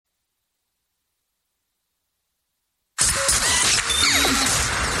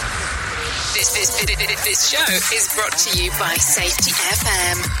This show is brought to you by Safety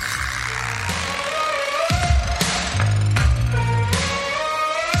FM.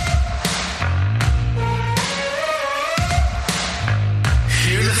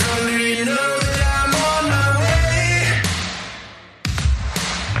 Hear the thunder, you know that I'm on my way.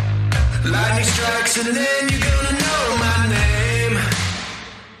 Lightning strikes and then you're gonna know my name.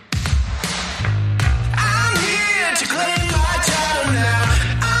 I'm here to claim my title now.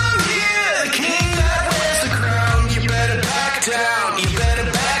 I'm here, the king that wears the crown. You better back down, you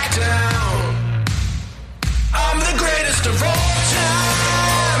better back down. I'm the greatest of all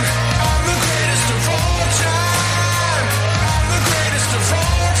time. I'm the greatest of all time. I'm the greatest of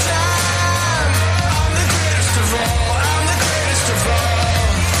all time. I'm the greatest of all. I'm the greatest of all.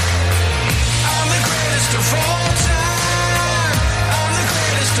 I'm the greatest of all time. I'm the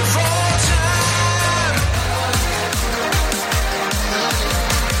greatest of all time.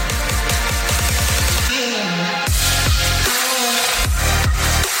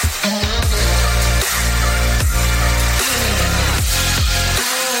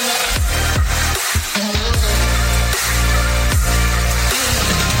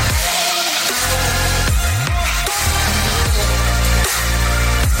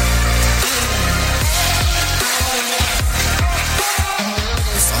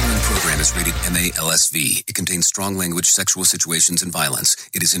 Is rated MALSV. It contains strong language, sexual situations, and violence.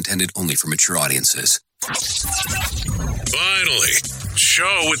 It is intended only for mature audiences. Finally,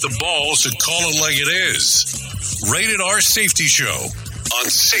 show with the balls to call it like it is. Rated R Safety Show on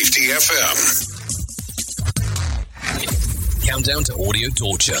Safety FM. Countdown to audio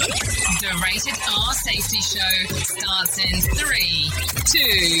torture. The Rated R Safety Show starts in 3,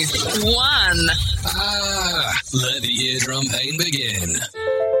 2, 1. Let the eardrum pain begin.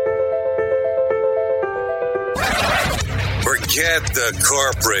 Forget the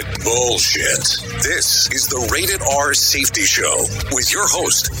corporate bullshit. This is the Rated R Safety Show with your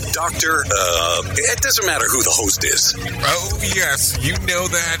host, Dr. It doesn't matter who the host is. Oh, yes, you know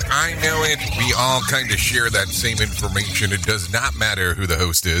that. I know it. We all kind of share that same information. It does not matter who the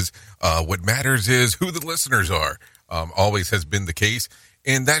host is. What matters is who the listeners are. Always has been the case.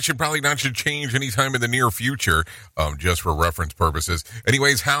 And that should change anytime in the near future, just for reference purposes.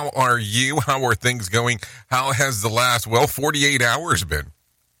 Anyways, how are you? How are things going? How has the last, 48 hours been?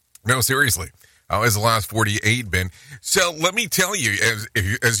 No, seriously. How has the last 48 been? So let me tell you,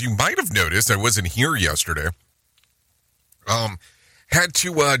 as you might have noticed, I wasn't here yesterday. Had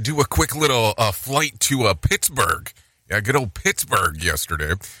to do a quick little flight to Pittsburgh. Yeah, good old Pittsburgh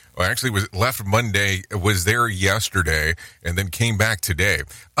yesterday. Well, actually, left Monday, was there yesterday, and then came back today.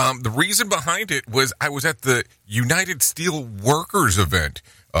 The reason behind it was I was at the United Steel Workers event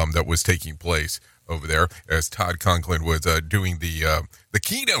that was taking place over there as Todd Conklin was doing the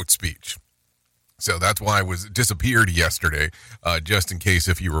keynote speech. So that's why I was disappeared yesterday, just in case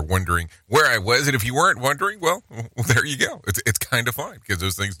if you were wondering where I was. And if you weren't wondering, well, there you go. It's kind of fine because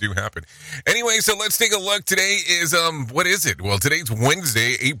those things do happen. Anyway, so let's take a look. Today is, what is it? Well, today's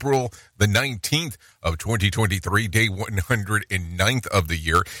Wednesday, April the 19th of 2023, day 109th of the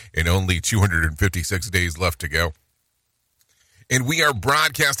year, and only 256 days left to go. And we are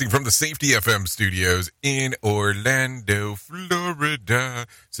broadcasting from the Safety FM studios in Orlando, Florida.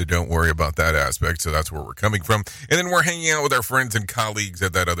 So don't worry about that aspect. So that's where we're coming from. And then we're hanging out with our friends and colleagues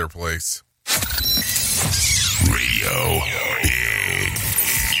at that other place. Radio Big.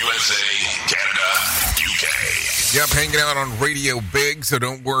 USA, Canada, UK. Yep, hanging out on Radio Big. So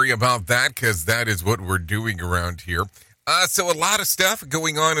don't worry about that because that is what we're doing around here. So a lot of stuff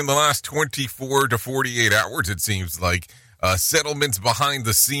going on in the last 24 to 48 hours, it seems like. Settlements behind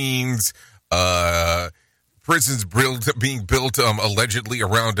the scenes, prisons being built allegedly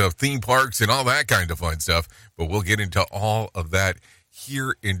around theme parks and all that kind of fun stuff. But we'll get into all of that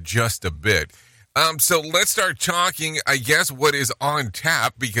here in just a bit. So let's start talking, I guess, what is on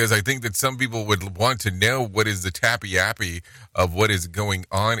tap, because I think that some people would want to know what is the tappy-appy of what is going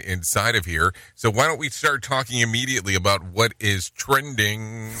on inside of here. So why don't we start talking immediately about what is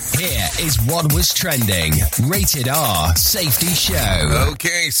trending? Here is what was trending. Rated R Safety Show.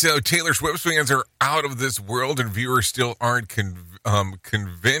 Okay, so Taylor Swift fans are out of this world, and viewers still aren't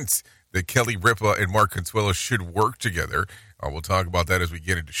convinced that Kelly Ripa and Mark Consuelo should work together. We'll talk about that as we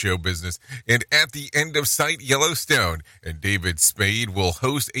get into show business. And at the end of Sight Yellowstone, and David Spade will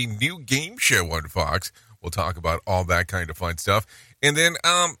host a new game show on Fox. We'll talk about all that kind of fun stuff. And then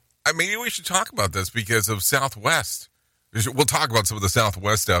maybe we should talk about this because of Southwest. We'll talk about some of the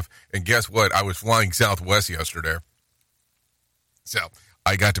Southwest stuff. And guess what? I was flying Southwest yesterday. So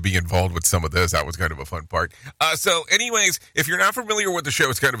I got to be involved with some of this. That was kind of a fun part. So anyways, if you're not familiar with the show,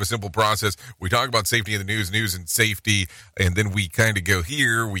 it's kind of a simple process. We talk about safety in the news and safety, and then we kind of go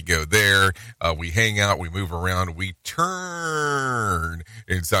here, we go there, we hang out, we move around, we turn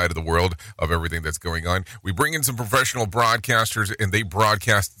inside of the world of everything that's going on. We bring in some professional broadcasters, and they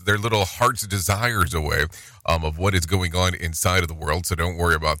broadcast their little heart's desires away of what is going on inside of the world. So don't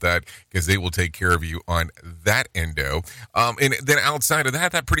worry about that, because they will take care of you on that endo. And then outside of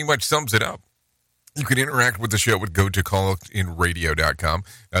that pretty much sums it up. You can interact with the show with go to callinradio.com.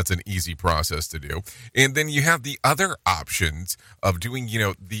 That's an easy process to do. And then you have the other options of doing,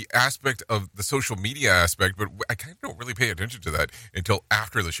 the aspect of the social media aspect, but I kind of don't really pay attention to that until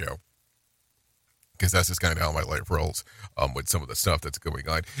after the show, because that's just kind of how my life rolls with some of the stuff that's going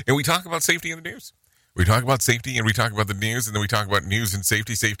on. And we talk about safety in the news. We talk about safety, and we talk about the news, and then we talk about news and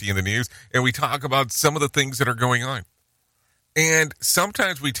safety in the news, and we talk about some of the things that are going on. And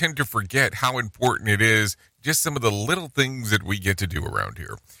sometimes we tend to forget how important it is, just some of the little things that we get to do around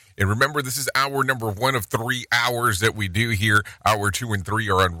here. And remember, this is hour number 1 of 3 hours that we do here. Hour 2 and 3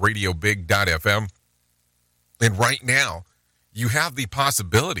 are on radiobig.fm. And right now, you have the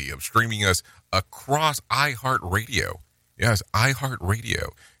possibility of streaming us across iHeartRadio. Yes, iHeartRadio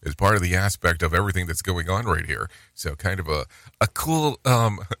is part of the aspect of everything that's going on right here. So kind of a cool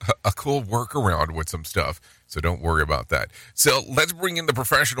workaround with some stuff. So don't worry about that. So let's bring in the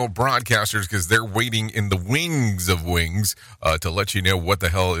professional broadcasters, because they're waiting in the wings of wings to let you know what the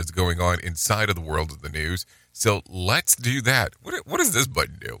hell is going on inside of the world of the news. So let's do that. What does this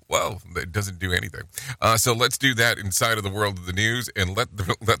button do? Well, it doesn't do anything. So let's do that inside of the world of the news, and let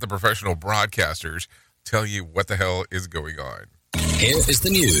the professional broadcasters tell you what the hell is going on. Here is the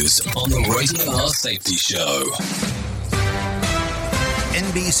news on the Rated R Safety Show.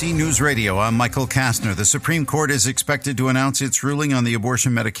 NBC News Radio, I'm Michael Kastner. The Supreme Court is expected to announce its ruling on the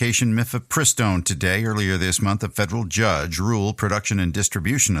abortion medication mifepristone today. Earlier this month, a federal judge ruled production and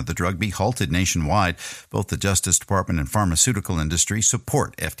distribution of the drug be halted nationwide. Both the Justice Department and pharmaceutical industry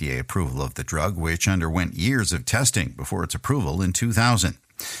support FDA approval of the drug, which underwent years of testing before its approval in 2000.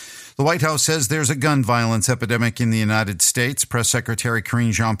 The White House says there's a gun violence epidemic in the United States. Press Secretary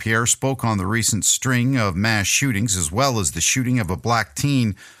Karine Jean-Pierre spoke on the recent string of mass shootings, as well as the shooting of a black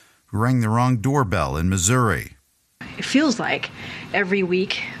teen who rang the wrong doorbell in Missouri. It feels like every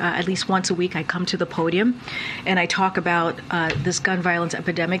week, at least once a week, I come to the podium and I talk about this gun violence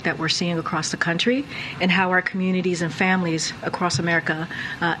epidemic that we're seeing across the country, and how our communities and families across America,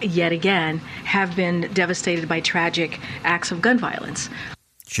 yet again, have been devastated by tragic acts of gun violence.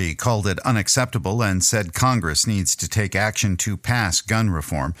 She called it unacceptable and said Congress needs to take action to pass gun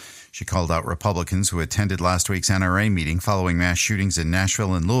reform. She called out Republicans who attended last week's NRA meeting following mass shootings in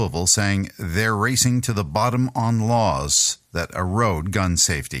Nashville and Louisville, saying they're racing to the bottom on laws that erode gun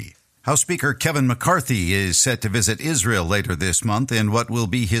safety. House Speaker Kevin McCarthy is set to visit Israel later this month in what will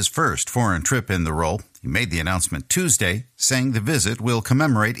be his first foreign trip in the role. He made the announcement Tuesday, saying the visit will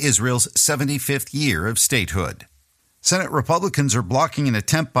commemorate Israel's 75th year of statehood. Senate Republicans are blocking an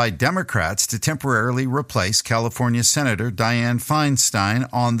attempt by Democrats to temporarily replace California Senator Dianne Feinstein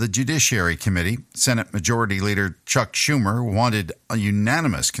on the Judiciary Committee. Senate Majority Leader Chuck Schumer wanted a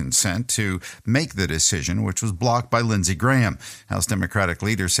unanimous consent to make the decision, which was blocked by Lindsey Graham. House Democratic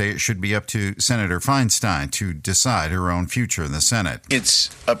leaders say it should be up to Senator Feinstein to decide her own future in the Senate. It's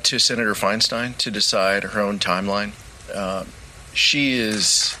up to Senator Feinstein to decide her own timeline. She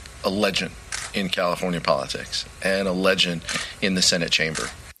is a legend in California politics and a legend in the Senate chamber.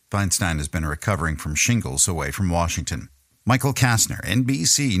 Feinstein has been recovering from shingles away from Washington. Michael Kastner,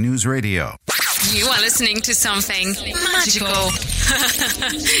 NBC News Radio. You are listening to something magical.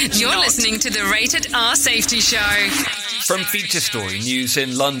 You're listening to the Rated R Safety Show. From Feature Story News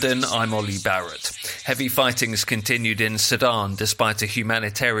in London, I'm Ollie Barrett. Heavy fighting has continued in Sudan despite a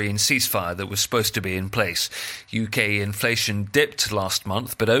humanitarian ceasefire that was supposed to be in place. UK inflation dipped last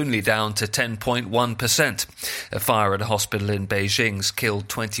month, but only down to 10.1%. A fire at a hospital in Beijing's killed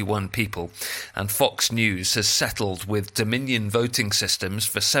 21 people. And Fox News has settled with Dominion Voting Systems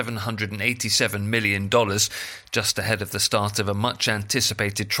for $787 million, just ahead of the start of a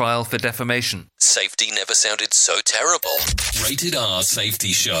much-anticipated trial for defamation. Safety never sounded so terrible. Rated R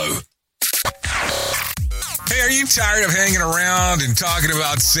Safety Show. Hey, are you tired of hanging around and talking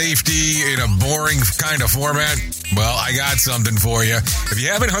about safety in a boring kind of format? Well, I got something for you. If you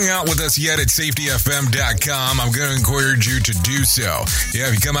haven't hung out with us yet at safetyfm.com, I'm going to encourage you to do so. Yeah,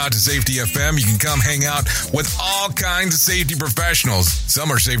 if you come out to Safety FM, you can come hang out with all kinds of safety professionals.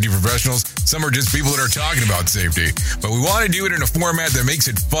 Some are safety professionals, some are just people that are talking about safety. But we want to do it in a format that makes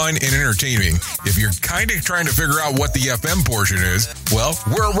it fun and entertaining. If you're kind of trying to figure out what the FM portion is, well,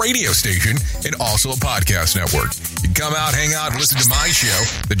 we're a radio station and also a podcast network. You can come out, hang out, and listen to my show,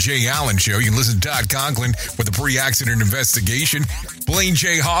 The Jay Allen Show. You can listen to Todd Conklin with the pre-accident investigation, Blaine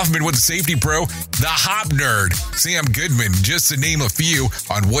J. Hoffman with the Safety Pro, the Hop Nerd, Sam Goodman, just to name a few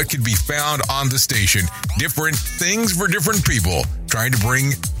on what could be found on the station. Different things for different people, trying to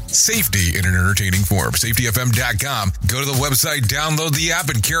bring safety in an entertaining form. SafetyFM.com. Go to the website, download the app,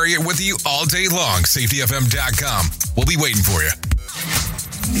 and carry it with you all day long. SafetyFM.com. We'll be waiting for you.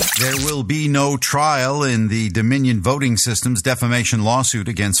 There will be no trial in the Dominion Voting Systems defamation lawsuit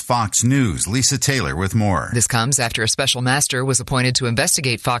against Fox News. Lisa Taylor with more. This comes after a special master was appointed to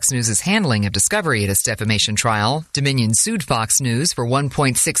investigate Fox News' handling of Discovery at its defamation trial. Dominion sued Fox News for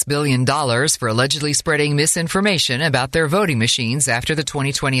 $1.6 billion for allegedly spreading misinformation about their voting machines after the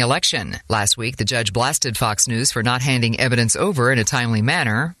 2020 election. Last week, the judge blasted Fox News for not handing evidence over in a timely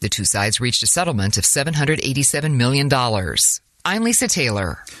manner. The two sides reached a settlement of $787 million. I'm Lisa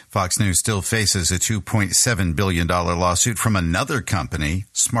Taylor. Fox News still faces a $2.7 billion lawsuit from another company,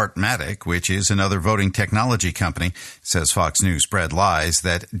 Smartmatic, which is another voting technology company. It says Fox News spread lies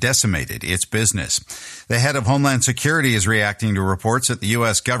that decimated its business. The head of Homeland Security is reacting to reports that the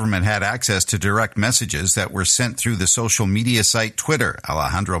U.S. government had access to direct messages that were sent through the social media site Twitter.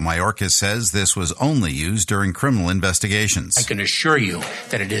 Alejandro Mayorkas says this was only used during criminal investigations. I can assure you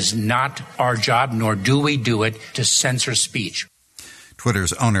that it is not our job, nor do we do it, to censor speech.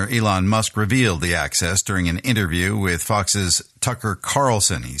 Twitter's owner Elon Musk revealed the access during an interview with Fox's Tucker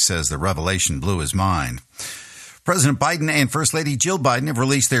Carlson. He says the revelation blew his mind. President Biden and First Lady Jill Biden have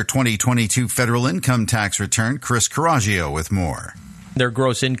released their 2022 federal income tax return. Chris Coraggio with more. Their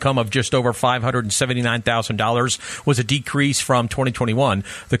gross income of just over $579,000 was a decrease from 2021.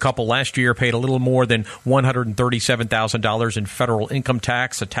 The couple last year paid a little more than $137,000 in federal income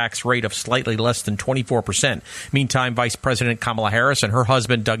tax, a tax rate of slightly less than 24%. Meantime, Vice President Kamala Harris and her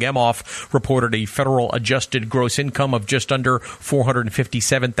husband Doug Emhoff reported a federal adjusted gross income of just under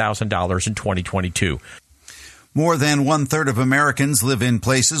 $457,000 in 2022. More than one-third of Americans live in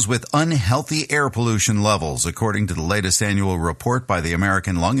places with unhealthy air pollution levels, according to the latest annual report by the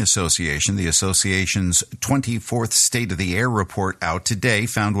American Lung Association. The association's 24th State of the Air report out today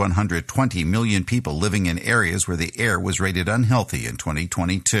found 120 million people living in areas where the air was rated unhealthy in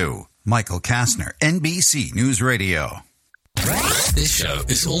 2022. Michael Kastner, NBC News Radio. This show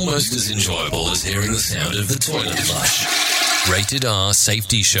is almost as enjoyable as hearing the sound of the toilet flush. Rated R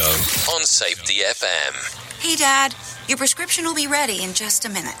Safety Show on Safety FM. Hey, Dad, your prescription will be ready in just a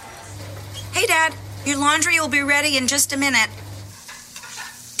minute. Hey, Dad, your laundry will be ready in just a minute.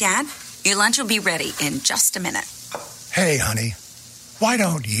 Dad, your lunch will be ready in just a minute. Hey, honey, why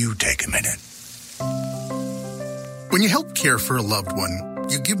don't you take a minute? When you help care for a loved one,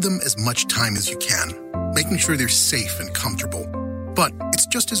 you give them as much time as you can, making sure they're safe and comfortable. But it's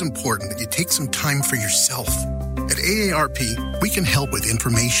just as important that you take some time for yourself. At AARP, we can help with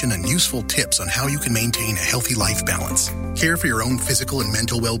information and useful tips on how you can maintain a healthy life balance, care for your own physical and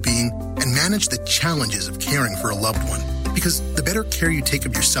mental well-being, and manage the challenges of caring for a loved one. Because the better care you take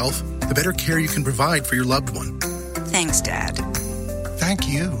of yourself, the better care you can provide for your loved one. Thanks, Dad. Thank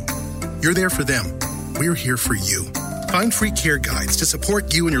you. You're there for them. We're here for you. Find free care guides to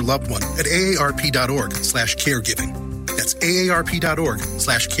support you and your loved one at aarp.org/caregiving. That's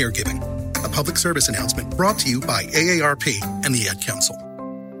aarp.org/caregiving. A public service announcement brought to you by AARP and the Ad Council.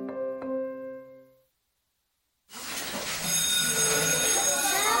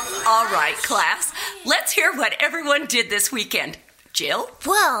 All right, class. Let's hear what everyone did this weekend. Jill?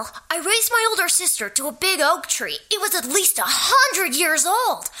 Well, I raised my older sister to a big oak tree. It was at least 100 years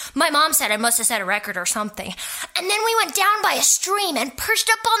old. My mom said I must have set a record or something. And then we went down by a stream and perched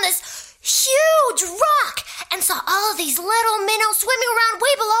up on this huge rock and saw all these little minnows swimming around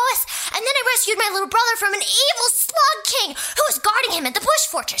way below us. And then I rescued my little brother from an evil slug king who was guarding him at the bush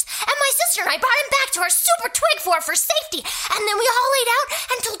fortress. And my sister and I brought him back to our super twig fort for safety. And then we all laid out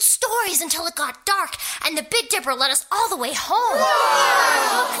and told stories until it got dark. And the Big Dipper led us all the way home.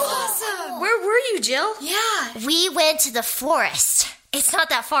 Wow, awesome. Where were you, Jill? Yeah. We went to the forest. It's not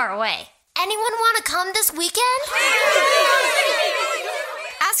that far away. Anyone want to come this weekend?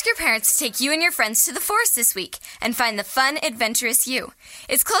 Ask your parents to take you and your friends to the forest this week and find the fun, adventurous you.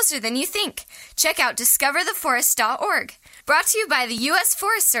 It's closer than you think. Check out discovertheforest.org. Brought to you by the U.S.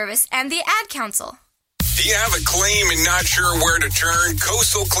 Forest Service and the Ad Council. Do you have a claim and not sure where to turn?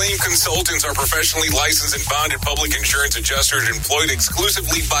 Coastal Claim Consultants are professionally licensed and bonded public insurance adjusters employed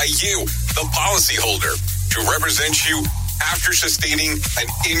exclusively by you, the policyholder, to represent you after sustaining an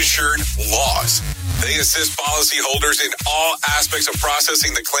insured loss. They assist policyholders in all aspects of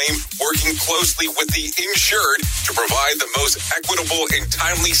processing the claim, working closely with the insured to provide the most equitable and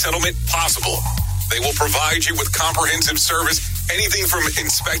timely settlement possible. They will provide you with comprehensive service, anything from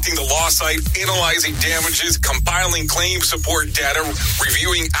inspecting the loss site, analyzing damages, compiling claim support data,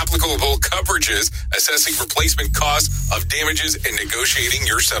 reviewing applicable coverages, assessing replacement costs of damages, and negotiating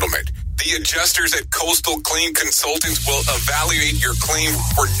your settlement. The adjusters at Coastal Claim Consultants will evaluate your claim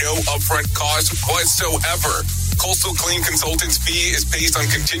for no upfront cost whatsoever. Coastal Claim Consultants' fee is based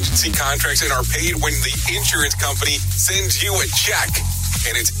on contingency contracts and are paid when the insurance company sends you a check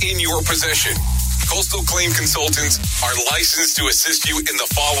and it's in your possession. Coastal Claim Consultants are licensed to assist you in the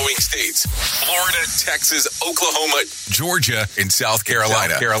following states: Florida, Texas, Oklahoma, Georgia, and South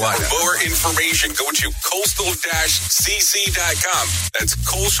Carolina. For more information, go to coastal-cc.com. That's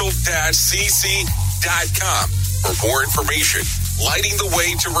coastal-cc.com. For more information, lighting the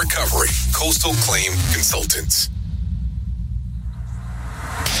way to recovery. Coastal Claim Consultants.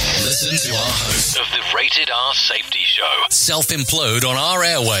 Listen to our host of the Rated R Safety Show. Self-implode on our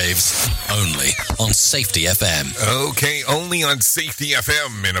airwaves. Only on Safety FM. Okay, only on Safety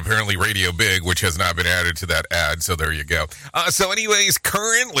FM and apparently Radio Big, which has not been added to that ad. So there you go. So anyways,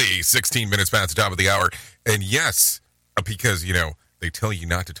 currently 16 minutes past the top of the hour. And yes, because, they tell you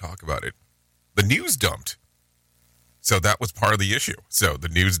not to talk about it. The news dumped. So that was part of the issue. So the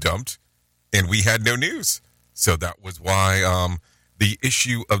news dumped and we had no news. So that was why, the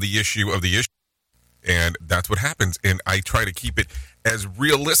issue of the issue of the issue. And that's what happens. And I try to keep it as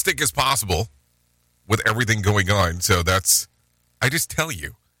realistic as possible with everything going on. So I just tell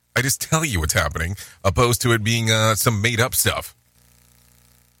you what's happening, opposed to it being some made up stuff.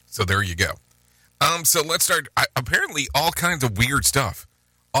 So there you go. So let's start. Apparently all kinds of weird stuff,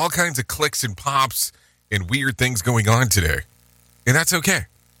 all kinds of clicks and pops and weird things going on today. And that's okay.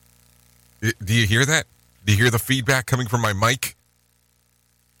 Do you hear that? Do you hear the feedback coming from my mic?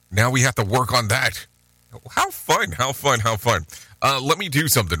 Now we have to work on that. How fun. Let me do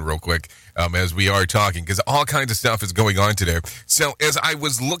something real quick as we are talking, because all kinds of stuff is going on today. So as I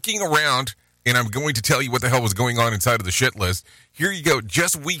was looking around, and I'm going to tell you what the hell was going on inside of the shit list, here you go.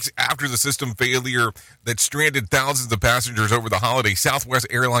 Just weeks after the system failure that stranded thousands of passengers over the holiday, Southwest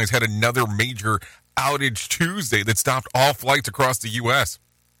Airlines had another major outage Tuesday that stopped all flights across the U.S.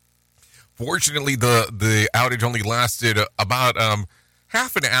 Fortunately, the outage only lasted about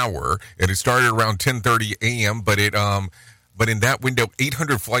half an hour, and it started around 10:30 a.m., but in that window,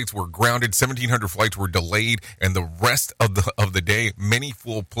 800 flights were grounded, 1,700 flights were delayed, and the rest of the day, many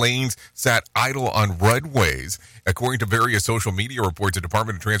full planes sat idle on runways. According to various social media reports, the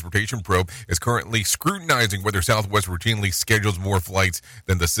Department of Transportation probe is currently scrutinizing whether Southwest routinely schedules more flights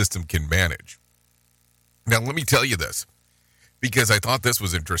than the system can manage. Now, let me tell you this, because I thought this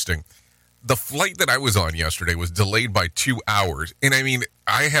was interesting. The flight that I was on yesterday was delayed by 2 hours. And I mean,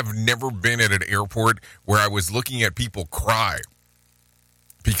 I have never been at an airport where I was looking at people cry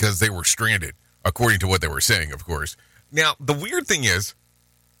because they were stranded, according to what they were saying, of course. Now, the weird thing is,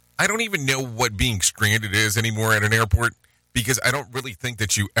 I don't even know what being stranded is anymore at an airport, because I don't really think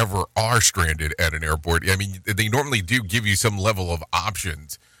that you ever are stranded at an airport. I mean, they normally do give you some level of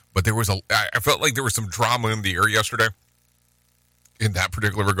options, but I felt like there was some drama in the air yesterday in that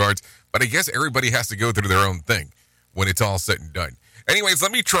particular regards. But I guess everybody has to go through their own thing when it's all said and done. Anyways,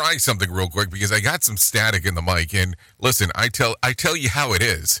 let me try something real quick, because I got some static in the mic. And listen, I tell you how it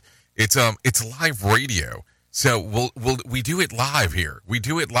is. It's live radio, so we do it live here. We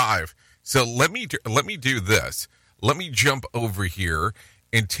do it live. So let me do this. Let me jump over here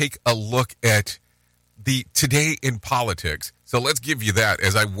and take a look at the Today in Politics. So let's give you that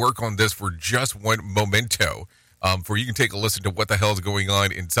as I work on this for just one momento. For you can take a listen to what the hell is going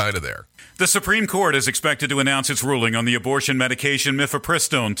on inside of there. The Supreme Court is expected to announce its ruling on the abortion medication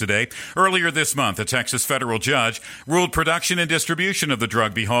mifepristone today. Earlier this month, a Texas federal judge ruled production and distribution of the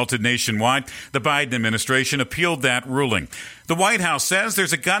drug be halted nationwide. The Biden administration appealed that ruling. The White House says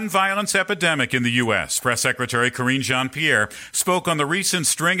there's a gun violence epidemic in the U.S. Press Secretary Karine Jean-Pierre spoke on the recent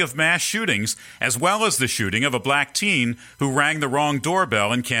string of mass shootings, as well as the shooting of a black teen who rang the wrong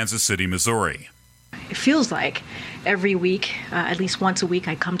doorbell in Kansas City, Missouri. It feels like every week, at least once a week,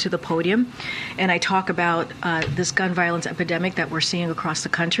 I come to the podium and I talk about this gun violence epidemic that we're seeing across the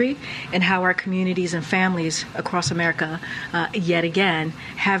country, and how our communities and families across America yet again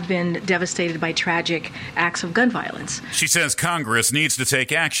have been devastated by tragic acts of gun violence. She says Congress needs to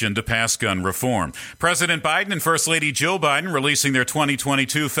take action to pass gun reform. President Biden and First Lady Jill Biden releasing their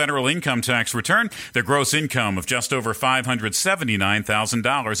 2022 federal income tax return, their gross income of just over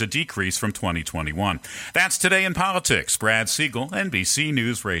 $579,000, a decrease from 2021. That's Today in Politics. Brad Siegel, NBC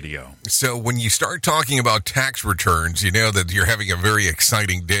News Radio. So when you start talking about tax returns, you know that you're having a very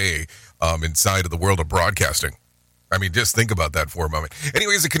exciting day inside of the world of broadcasting. I mean, just think about that for a moment.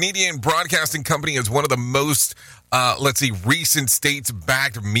 Anyways, the Canadian Broadcasting Company is one of the most, recent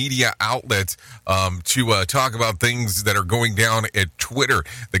states-backed media outlets to talk about things that are going down at Twitter.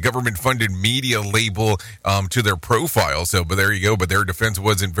 The government-funded media label to their profile. So, but there you go. But their defense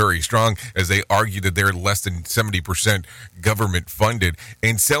wasn't very strong as they argued that they're less than 70% government-funded.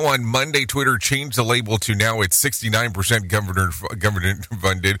 And so on Monday, Twitter changed the label to now it's 69%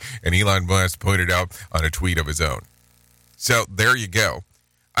 government-funded. And Elon Musk pointed out on a tweet of his own. So there you go.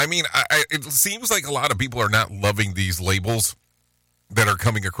 I mean, it seems like a lot of people are not loving these labels that are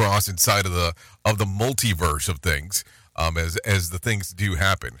coming across inside of the multiverse of things as the things do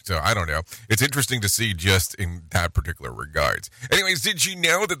happen. So I don't know. It's interesting to see just in that particular regards. Anyways, did you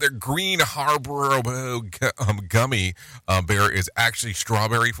know that their Green Harbor gummy bear is actually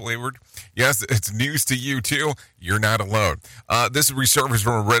strawberry flavored? Yes, it's news to you too. You're not alone. This resurfaced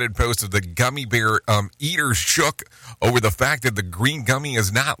from a Reddit post of the gummy bear eaters shook over the fact that the green gummy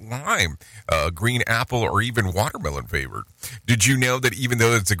is not lime, green apple, or even watermelon flavored. Did you know that even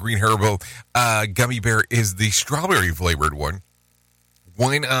though it's a green herbal gummy bear is the strawberry flavored one?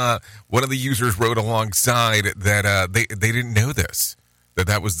 One of the users wrote alongside that they didn't know this,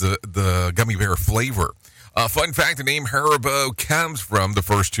 that was the gummy bear flavor. Fun fact, the name Haribo comes from the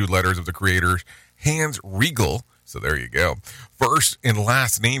first two letters of the creator, Hans Riegel. So there you go. First and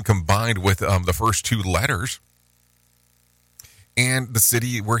last name combined with the first two letters and the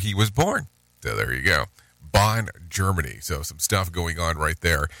city where he was born. So there you go. Bonn, Germany. So some stuff going on right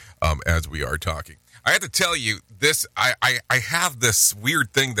there as we are talking. I have to tell you this. I have this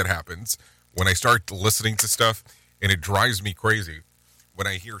weird thing that happens when I start listening to stuff, and it drives me crazy when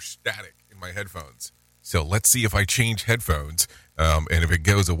I hear static in my headphones. So let's see if I change headphones and if it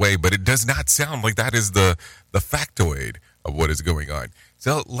goes away. But it does not sound like that is the factoid of what is going on.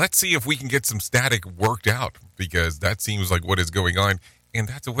 So let's see if we can get some static worked out, because that seems like what is going on, and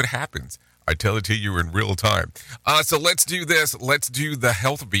that's what happens. I tell it to you in real time. So let's do this. Let's do the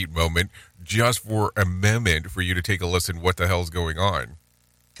health beat moment just for a moment for you to take a listen what the hell's going on.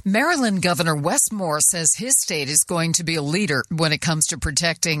 Maryland Governor Wes Moore says his state is going to be a leader when it comes to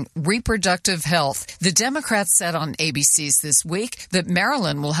protecting reproductive health. The Democrats said on ABC's This Week that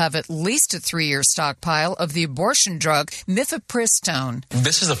Maryland will have at least a 3-year stockpile of the abortion drug mifepristone.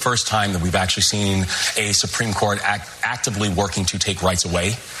 This is the first time that we've actually seen a Supreme Court actively working to take rights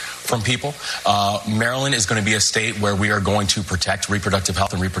away from people. Maryland is going to be a state where we are going to protect reproductive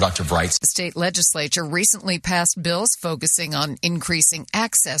health and reproductive rights. The state legislature recently passed bills focusing on increasing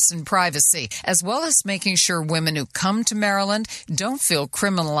access and privacy, as well as making sure women who come to Maryland don't feel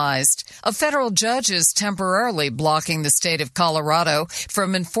criminalized. A federal judge is temporarily blocking the state of Colorado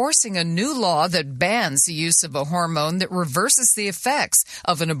from enforcing a new law that bans the use of a hormone that reverses the effects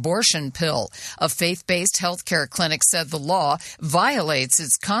of an abortion pill. A faith-based healthcare clinic said the law violates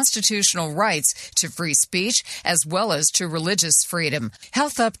its constitutional rights to free speech as well as to religious freedom.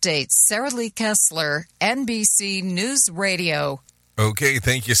 Health updates, Sarah Lee Kessler, NBC News Radio. Okay,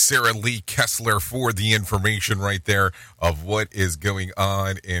 thank you, Sarah Lee Kessler, for the information right there of what is going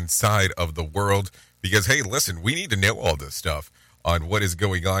on inside of the world. Because, hey, listen, we need to know all this stuff on what is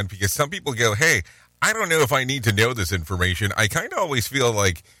going on, because some people go, hey, I don't know if I need to know this information. I kind of always feel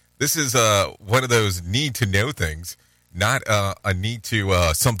like this is one of those need-to-know things, not a need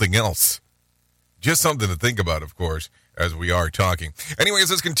to something else. Just something to think about, of course, as we are talking. Anyways,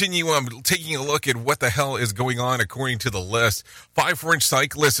 let's continue taking a look at what the hell is going on according to the list. 5 French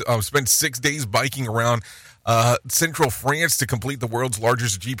cyclists spent 6 days biking around central France to complete the world's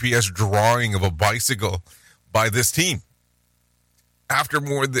largest GPS drawing of a bicycle by this team. After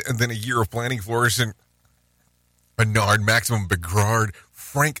more than a year of planning, Florissant Bernard, Maximum Begrard,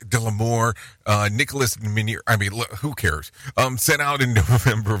 Frank Delamour, Nicholas Minier, who cares? Set out in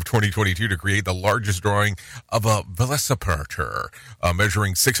November of 2022 to create the largest drawing of a velociraptor,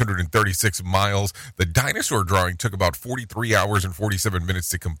 measuring 636 miles. The dinosaur drawing took about 43 hours and 47 minutes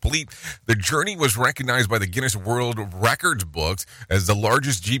to complete. The journey was recognized by the Guinness World Records books as the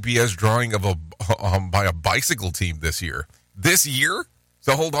largest GPS drawing of by a bicycle team this year. This year?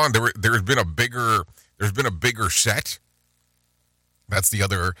 So hold on, there's been a bigger set That's the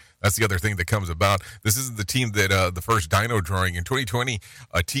other thing that comes about. This isn't the team that the first dino drawing in 2020.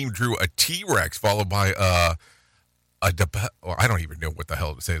 A team drew a T-Rex followed by I don't even know what the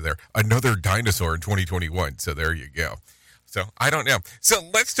hell to say there. Another dinosaur in 2021. So there you go. So I don't know. So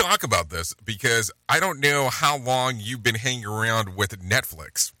let's talk about this because I don't know how long you've been hanging around with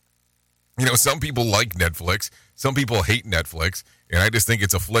Netflix. You know, some people like Netflix. Some people hate Netflix. And I just think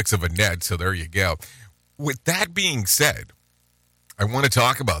it's a flicks of a net. So there you go. With that being said, I want to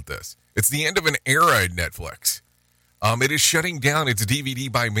talk about this. It's the end of an era at Netflix. It is shutting down its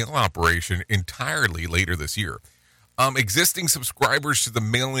DVD by mail operation entirely later this year. Existing subscribers to the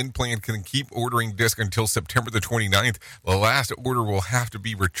mail-in plan can keep ordering disc until September the 29th. The last order will have to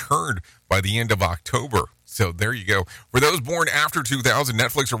be returned by the end of October. So there you go. For those born after 2000,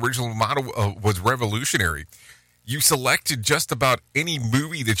 Netflix's original model was revolutionary. You selected just about any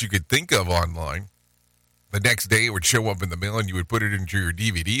movie that you could think of online. The next day, it would show up in the mail, and you would put it into your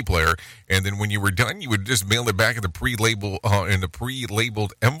DVD player. And then when you were done, you would just mail it back in the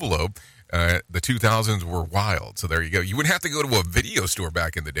pre-labeled envelope. The 2000s were wild. So there you go. You wouldn't have to go to a video store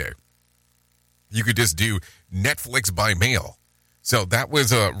back in the day. You could just do Netflix by mail. So that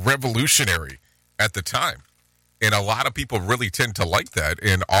was revolutionary at the time. And a lot of people really tend to like that.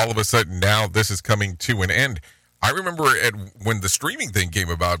 And all of a sudden now this is coming to an end. I remember when the streaming thing came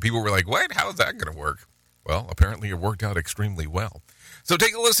about, people were like, what? How is that going to work? Well, apparently it worked out extremely well. So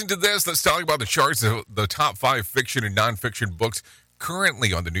take a listen to this. Let's talk about the charts, the top 5 fiction and nonfiction books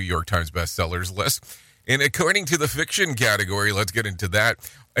currently on the New York Times bestsellers list. And according to the fiction category, let's get into that.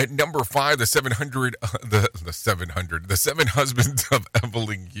 At number 5, the 7 Husbands of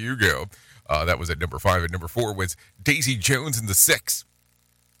Evelyn Hugo. That was at number 5. At number 4 was Daisy Jones and the Six.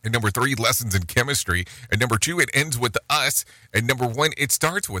 At number 3, Lessons in Chemistry. At number 2, It Ends With Us. At number 1, It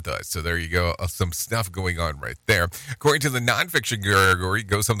Starts With Us. So there you go. Some stuff going on right there. According to the nonfiction category, it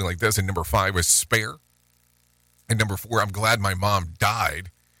goes something like this. At number 5 was Spare. At number 4, I'm Glad My Mom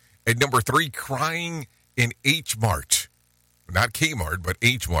Died. At number 3, Crying in H Mart. Not Kmart, but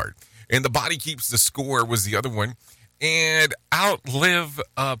H Mart. And The Body Keeps the Score was the other one. And Outlive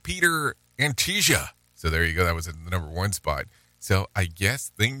Peter Antisha. So there you go. That was in the number 1 spot. So I guess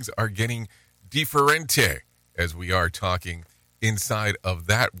things are getting differente as we are talking inside of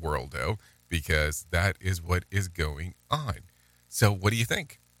that world, though, because that is what is going on. So what do you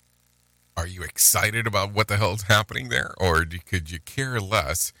think? Are you excited about what the hell's happening there? Or could you care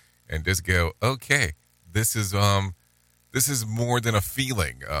less and just go, okay, this is more than a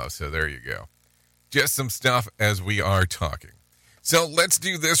feeling. So there you go. Just some stuff as we are talking. So let's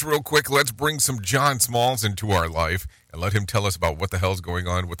do this real quick. Let's bring some John Smalls into our life and let him tell us about what the hell's going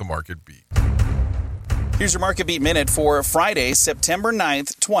on with the Market Beat. Here's your Market Beat Minute for Friday, September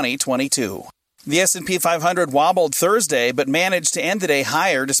 9th, 2022. The S&P 500 wobbled Thursday but managed to end the day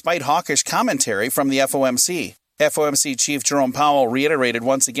higher despite hawkish commentary from the FOMC. FOMC Chief Jerome Powell reiterated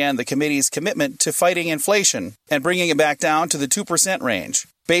once again the committee's commitment to fighting inflation and bringing it back down to the 2% range.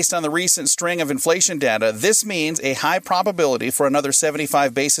 Based on the recent string of inflation data, this means a high probability for another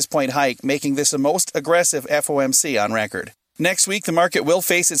 75 basis point hike, making this the most aggressive FOMC on record. Next week, the market will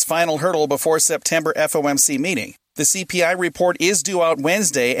face its final hurdle before September FOMC meeting. The CPI report is due out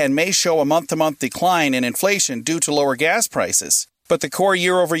Wednesday and may show a month-to-month decline in inflation due to lower gas prices. But the core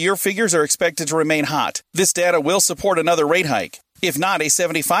year-over-year figures are expected to remain hot. This data will support another rate hike, if not a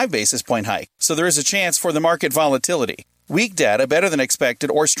 75 basis point hike, so there is a chance for the market volatility. Weak data better than expected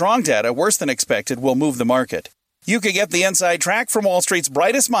or strong data worse than expected will move the market. You can get the inside track from Wall Street's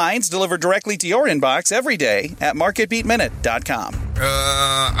brightest minds delivered directly to your inbox every day at MarketBeatMinute.com.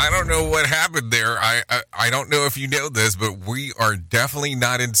 I don't know what happened there. I don't know if you know this, but we are definitely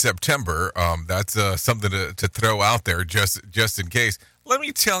not in September. That's something to throw out there just in case. Let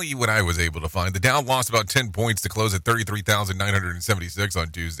me tell you what I was able to find. The Dow lost about 10 points to close at 33,976 on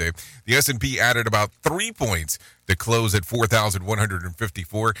Tuesday. The S&P added about 3 points to close at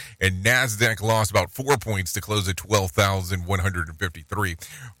 4,154, and NASDAQ lost about 4 points to close at 12,153.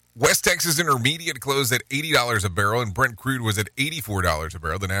 West Texas Intermediate closed at $80 a barrel, and Brent crude was at $84 a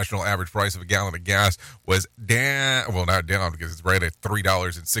barrel. The national average price of a gallon of gas was down, well, not down because it's right at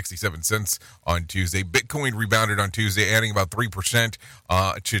 $3.67 on Tuesday. Bitcoin rebounded on Tuesday, adding about 3%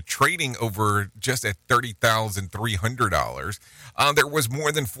 to trading over just at $30,300. There was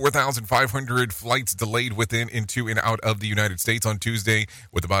more than 4,500 flights delayed within, into, and out of the United States on Tuesday,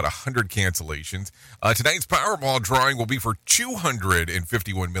 with about 100 cancellations. Tonight's Powerball drawing will be for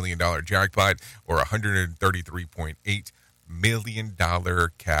 $251 million jackpot, or $133.8 million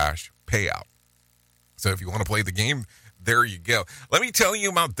cash payout. So if you want to play the game, there you go. Let me tell you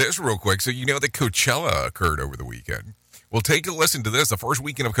about this real quick. So you know that Coachella occurred over the weekend. Well, take a listen to this. The first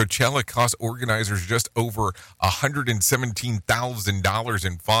weekend of Coachella cost organizers just over $117,000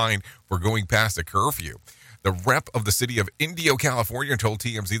 in fine for going past a curfew. The rep of the city of Indio, California, told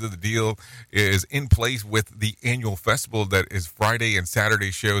TMZ that the deal is in place with the annual festival that is Friday and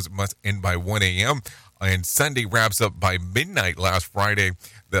Saturday shows must end by 1 a.m. and Sunday wraps up by midnight. Last Friday,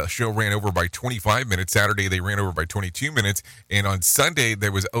 the show ran over by 25 minutes. Saturday, they ran over by 22 minutes. And on Sunday,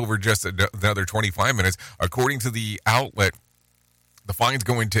 there was over just another 25 minutes. According to the outlet, the fines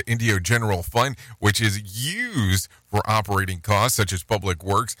go into Indio General Fund, which is used for operating costs such as public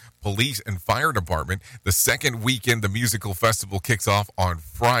works, police, and fire department. The second weekend, the musical festival kicks off on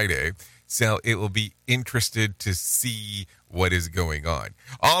Friday. So it will be interested to see what is going on.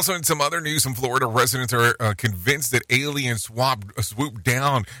 Also, in some other news from Florida, residents are convinced that aliens swooped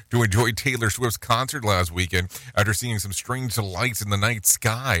down to enjoy Taylor Swift's concert last weekend after seeing some strange lights in the night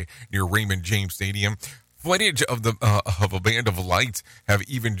sky near Raymond James Stadium. Footage of a band of lights have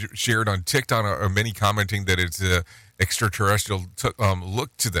even shared on TikTok, many commenting that it's extraterrestrial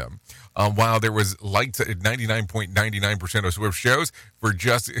look to them. While there was lights at 99.99% of Swift shows, for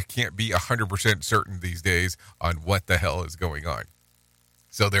just it can't be 100% certain these days on what the hell is going on.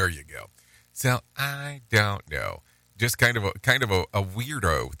 So there you go. So I don't know. Just kind of a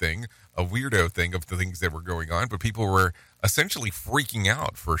weirdo thing of the things that were going on, but people were essentially freaking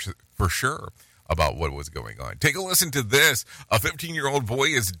out for sure about what was going on. Take a listen to this. A 15-year-old boy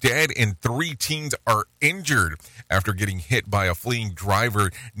is dead and 3 teens are injured after getting hit by a fleeing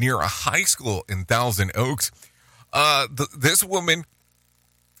driver near a high school in Thousand Oaks. This woman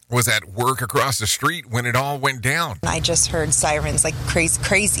was at work across the street when it all went down. I just heard sirens like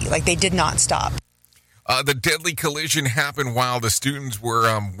crazy, like they did not stop. The deadly collision happened while the students were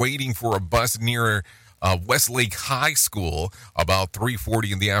waiting for a bus near Westlake High School about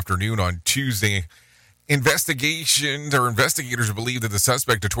 3:40 in the afternoon on Tuesday. Investigators believe that the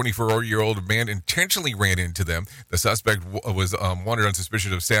suspect, a 24-year-old man, intentionally ran into them. The suspect was wanted on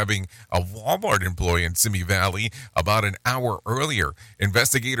suspicion of stabbing a Walmart employee in Simi Valley about an hour earlier.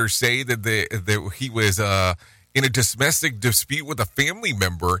 Investigators say that he was in a domestic dispute with a family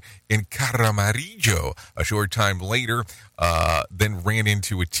member in Caramarillo. A short time later, then ran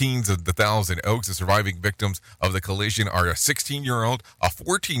into teens of the Thousand Oaks. The surviving victims of the collision are a 16-year-old, a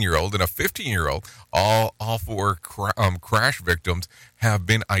 14-year-old, and a 15-year-old. All 4 crash victims have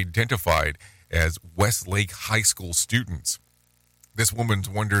been identified as Westlake High School students. This woman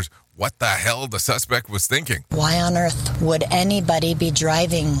wonders what the hell the suspect was thinking. Why on earth would anybody be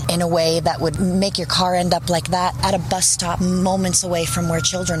driving in a way that would make your car end up like that at a bus stop moments away from where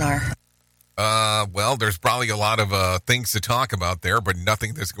children are? Well, there's probably a lot of things to talk about there, but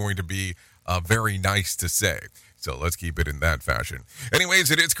nothing that's going to be very nice to say. So let's keep it in that fashion.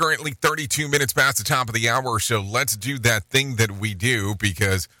 Anyways, it is currently 32 minutes past the top of the hour, so let's do that thing that we do,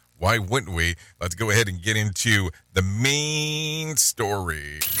 because why wouldn't we? Let's go ahead and get into the main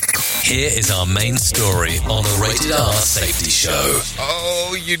story. Here is our main story on the Rated R Safety Show.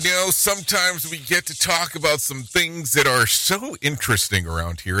 Oh, sometimes we get to talk about some things that are so interesting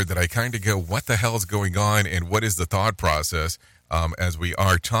around here that I kind of go, what the hell is going on, and what is the thought process as we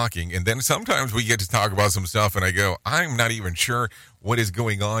are talking? And then sometimes we get to talk about some stuff, and I go, I'm not even sure what is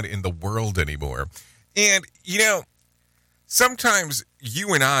going on in the world anymore. And, sometimes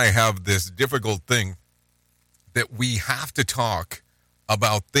you and I have this difficult thing that we have to talk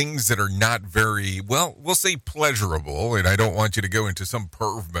about things that are not very, well, we'll say pleasurable, and I don't want you to go into some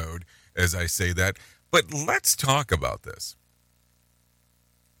perv mode as I say that, but let's talk about this.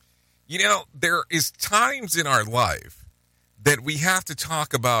 There is times in our life that we have to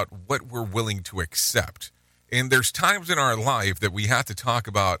talk about what we're willing to accept. And there's times in our life that we have to talk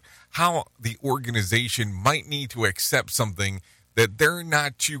about how the organization might need to accept something that they're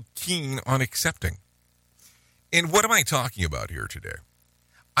not too keen on accepting. And what am I talking about here today?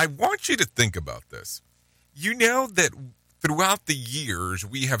 I want you to think about this. You know that throughout the years,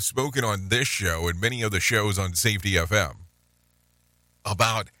 we have spoken on this show and many of the shows on Safety FM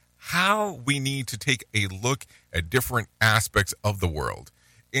about how we need to take a look at different aspects of the world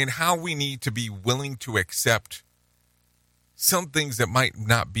and how we need to be willing to accept some things that might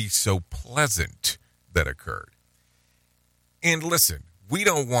not be so pleasant that occurred. And listen, we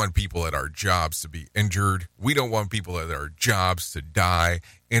don't want people at our jobs to be injured. We don't want people at our jobs to die.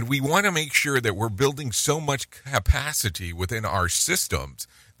 And we want to make sure that we're building so much capacity within our systems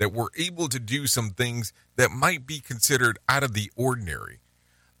that we're able to do some things that might be considered out of the ordinary,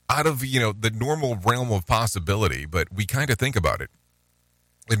 out of, the normal realm of possibility, but we kind of think about it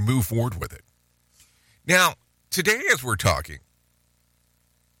and move forward with it. Now, today as we're talking,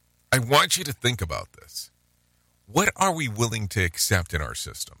 I want you to think about this. what are we willing to accept in our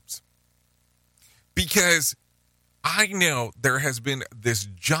systems? Because I know there has been this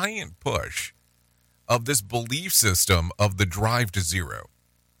giant push of this belief system of the drive to zero.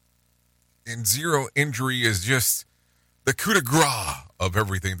 And zero injury is just the coup de grace of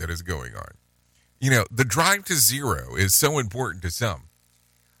everything that is going on. The drive to zero is so important to some.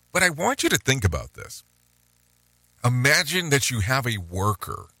 But I want you to think about this. Imagine that you have a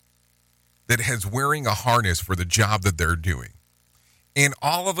worker that is wearing a harness for the job that they're doing. And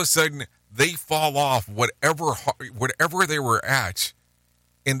all of a sudden, they fall off whatever they were at,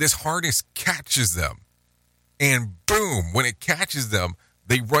 and this harness catches them. And boom, when it catches them,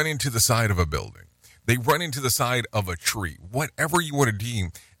 they run into the side of a building. They run into the side of a tree, whatever you want to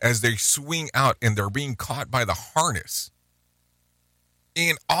deem, as they swing out and they're being caught by the harness.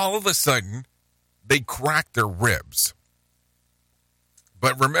 And all of a sudden, they crack their ribs.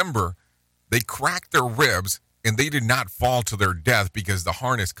 But remember, they cracked their ribs and they did not fall to their death because the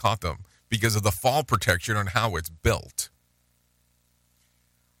harness caught them, because of the fall protection on how it's built.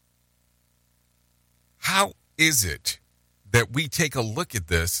 How is it that we take a look at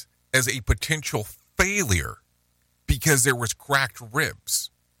this as a potential failure because there was cracked ribs?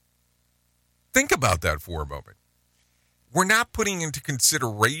 Think about that for a moment. We're not putting into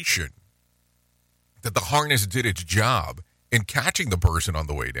consideration that the harness did its job in catching the person on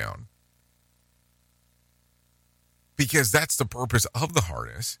the way down, because that's the purpose of the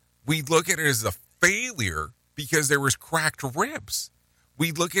harness. We look at it as a failure because there was cracked ribs.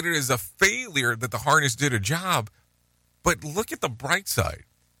 We look at it as a failure that the harness did a job. But look at the bright side.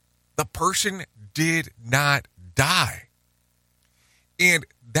 The person did not die. And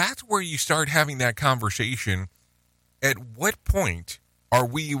that's where you start having that conversation. At what point are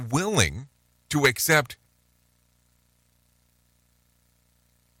we willing to accept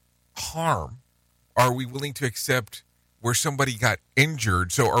harm? Are we willing to accept where somebody got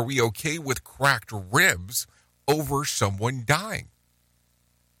injured? So are we okay with cracked ribs over someone dying?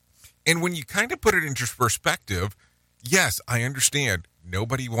 And when you kind of put it into perspective, yes, I understand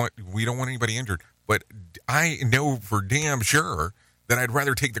we don't want anybody injured, but I know for damn sure that I'd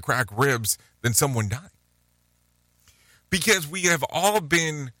rather take the cracked ribs than someone dying. Because we have all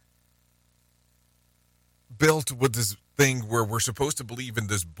been built with this thing where we're supposed to believe in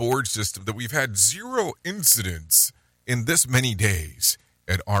this board system that we've had 0 incidents in this many days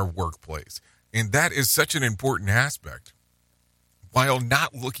at our workplace. And that is such an important aspect, while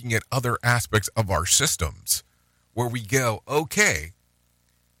not looking at other aspects of our systems where we go, okay,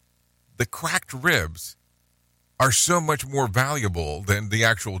 the cracked ribs are so much more valuable than the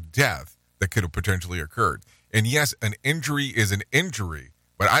actual death that could have potentially occurred. And yes, an injury is an injury,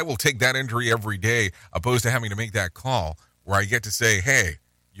 but I will take that injury every day opposed to having to make that call where I get to say, hey,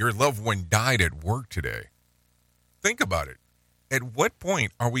 your loved one died at work today. Think about it. At what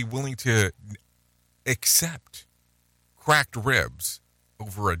point are we willing to accept cracked ribs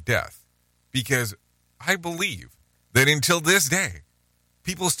over a death? Because I believe that until this day,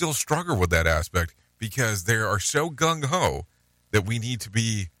 people still struggle with that aspect because they are so gung-ho that we need to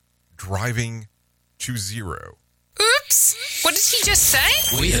be driving to zero. Oops! What did he just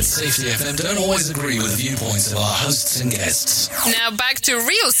say? We at Safety FM don't always agree with viewpoints of our hosts and guests. Now back to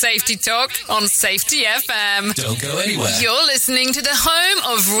real safety talk on Safety FM. Don't go anywhere. You're listening to the home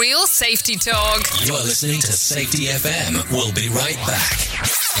of real safety talk. You are listening to Safety FM. We'll be right back.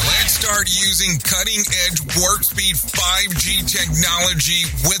 Let's start using cutting-edge warp speed 5G technology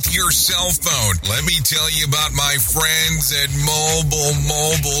with your cell phone. Let me tell you about my friends at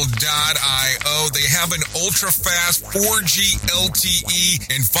mobilemobile.io. They have an ultra-fast 4G LTE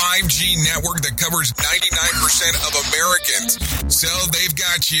and 5G network that covers 99% of Americans. So they've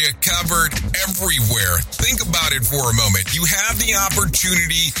got you covered everywhere. Think about it for a moment. You have the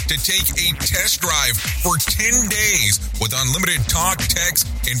opportunity to take a test drive for 10 days with unlimited talk, text,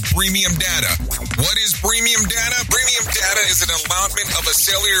 and premium data. What is premium data? Premium data is an allotment of a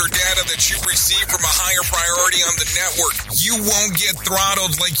cellular data that you receive from a higher priority on the network. You won't get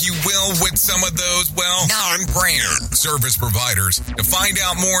throttled like you will with some of those, well, non-brand service providers. To find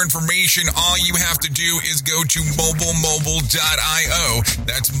out more information, all you have to do is go to mobilemobile.io.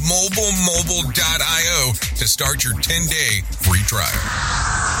 That's mobilemobile.io to start your 10-day free trial.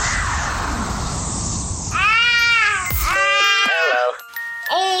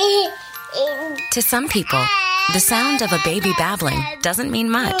 To some people, the sound of a baby babbling doesn't mean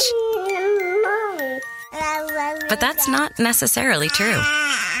much. But that's not necessarily true.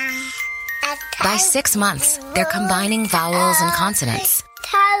 By 6 months, they're combining vowels and consonants.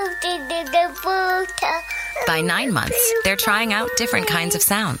 By 9 months, they're trying out different kinds of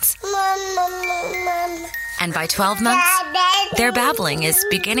sounds. And by 12 months, their babbling is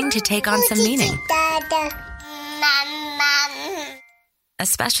beginning to take on some meaning.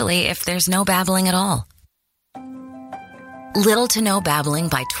 Especially if there's no babbling at all. Little to no babbling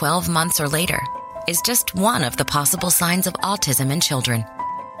by 12 months or later is just one of the possible signs of autism in children.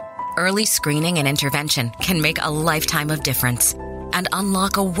 Early screening and intervention can make a lifetime of difference and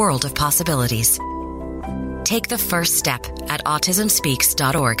unlock a world of possibilities. Take the first step at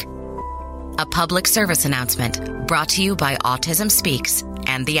autismspeaks.org. A public service announcement brought to you by Autism Speaks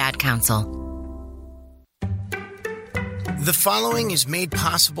and the Ad Council. The following is made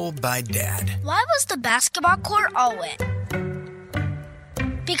possible by Dad. Why was the basketball court all wet?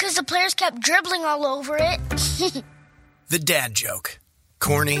 Because the players kept dribbling all over it. The dad joke.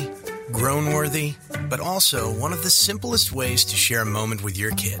 Corny, groan-worthy, but also one of the simplest ways to share a moment with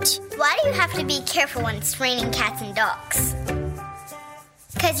your kids. Why do you have to be careful when it's raining cats and dogs?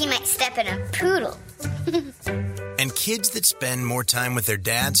 Because you might step in a poodle. And kids that spend more time with their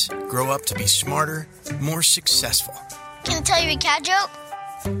dads grow up to be smarter, more successful. Can I tell you a cat joke?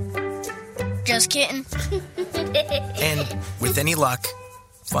 Just kidding. And with any luck,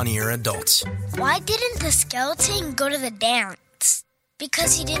 funnier adults. Why didn't the skeleton go to the dance?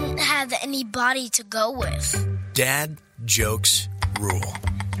 Because he didn't have any body to go with. Dad jokes rule.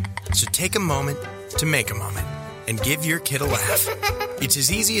 So take a moment to make a moment and give your kid a laugh. It's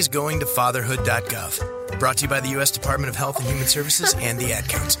as easy as going to fatherhood.gov. Brought to you by the U.S. Department of Health and Human Services and the Ad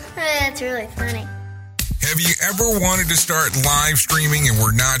Council. That's really funny. Have you ever wanted to start live streaming and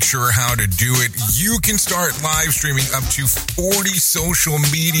were not sure how to do it? You can start live streaming up to 40 social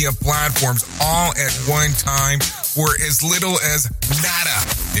media platforms all at one time for as little as nada.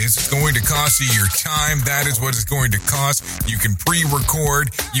 It's going to cost you your time. That is what it's going to cost. You can pre-record,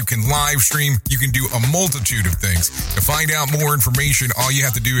 you can live stream, you can do a multitude of things. To find out more information, all you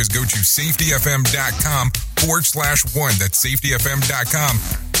have to do is go to safetyfm.com/one. That's safetyfm.com,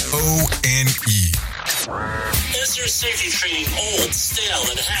 ONE. Is your safety training old, stale,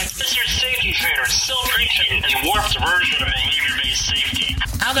 and hacked? Is your safety trainer still preaching a warped version of behavior-based safety?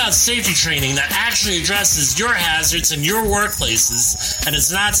 How about safety training that actually addresses your hazards in your workplaces and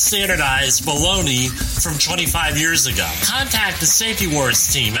is not standardized baloney from 25 years ago? Contact the Safety Wars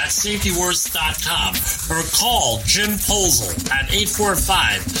team at safetywars.com or call Jim Posel at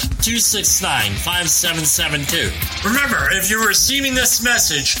 845-269-5772. Remember, if you're receiving this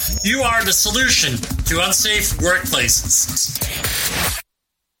message, you are the solution to unsafe workplaces.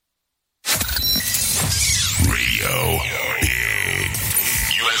 Radio in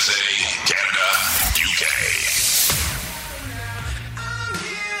USA, Canada, UK.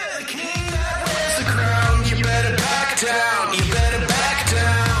 The crown, you better back down. You better back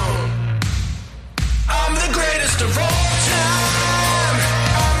down. I'm the greatest of all time.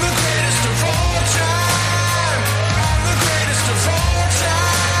 I'm the greatest of all time. I'm the greatest of all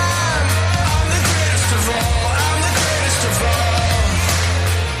time. I'm the greatest of all. I'm the greatest of all.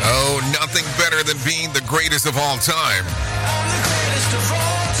 Oh, nothing better than being the greatest of all time. I'm the greatest of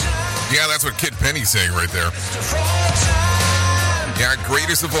all time. Yeah, that's what Kid Penny's saying right there. Yeah,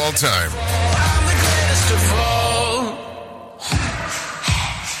 greatest of all time. I'm the greatest of all.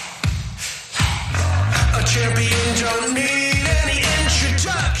 A champion don't need any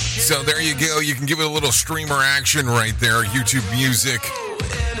introduction. So there you go. You can give it a little streamer action right there. YouTube Music,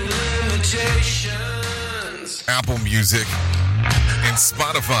 Apple Music, and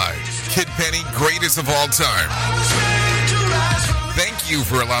Spotify. Kid Penny, greatest of all time. Thank you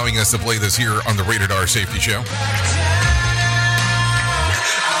for allowing us to play this here on the Rated R Safety Show.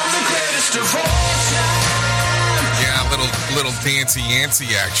 Yeah, little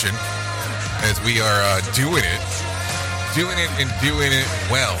dancy-ancy action as we are doing it and doing it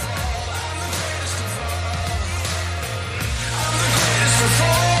well.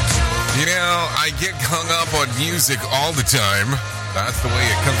 You know, I get hung up on music all the time. That's the way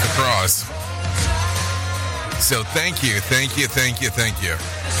it comes across. So thank you.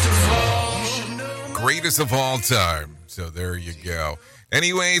 Greatest of all time. So there you go.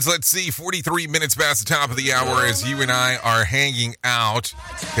 Anyways, let's see. 43 minutes past the top of the hour as you and I are hanging out,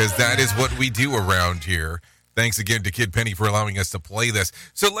 because that is what we do around here. Thanks again to Kid Penny for allowing us to play this.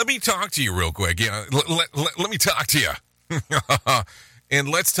 So let me talk to you real quick. Yeah, let me talk to you. And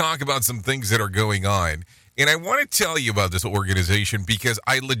let's talk about some things that are going on. And I want to tell you about this organization because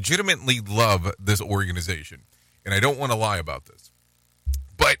I legitimately love this organization. And I don't want to lie about this.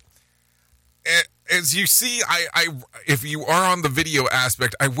 But as you see, I if you are on the video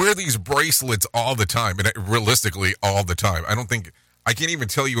aspect, I wear these bracelets all the time. And realistically, all the time. I can't even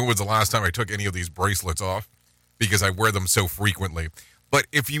tell you when was the last time I took any of these bracelets off because I wear them so frequently. But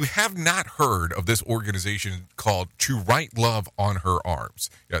if you have not heard of this organization called To Write Love on Her Arms,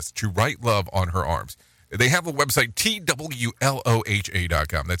 yes, To Write Love on Her Arms, they have a website,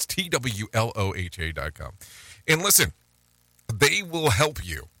 twloha.com. That's twloha.com. And listen, they will help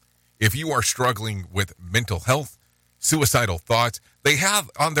you if you are struggling with mental health, suicidal thoughts. They have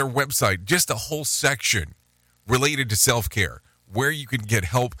on their website just a whole section related to self-care, where you can get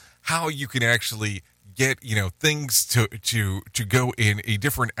help, how you can actually get, things to go in a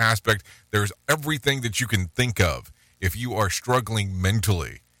different aspect. There's everything that you can think of if you are struggling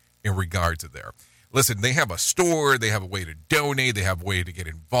mentally in regard to there. Listen, they have a store, they have a way to donate, they have a way to get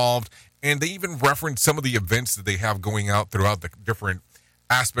involved, and they even reference some of the events that they have going out throughout the different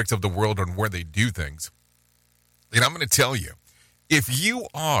aspects of the world on where they do things. And I'm going to tell you, if you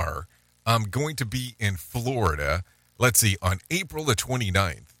are going to be in Florida, let's see, on April the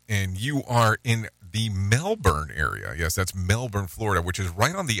 29th, and you are in the Melbourne area. Yes, that's Melbourne, Florida, which is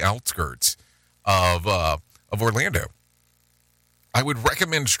right on the outskirts of Orlando. I would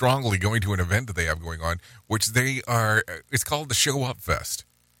recommend strongly going to an event that they have going on, which it's called the Show Up Fest.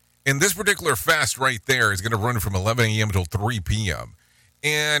 And this particular fest right there is going to run from 11 a.m. until 3 p.m.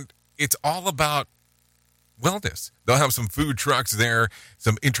 And it's all about wellness. They'll have some food trucks there,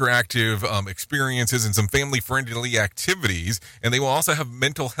 some interactive experiences, and some family-friendly activities. And they will also have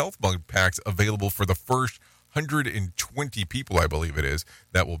mental health mug packs available for the first 120 people, I believe it is,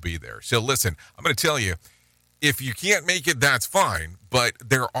 that will be there. So listen, I'm going to tell you, if you can't make it, that's fine. But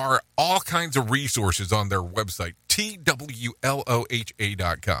there are all kinds of resources on their website, twloha.com.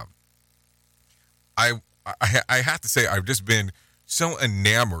 I have to say, I've just been so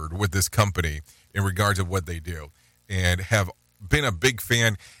enamored with this company in regards to what they do, and have been a big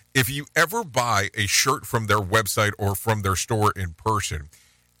fan. If you ever buy a shirt from their website or from their store in person,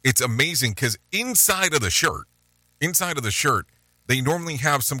 it's amazing because inside of the shirt, they normally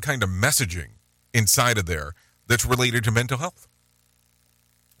have some kind of messaging inside of there that's related to mental health.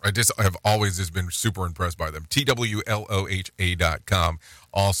 I have always just been super impressed by them. twloha.com.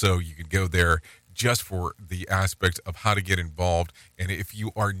 Also, you can go there just for the aspect of how to get involved. And if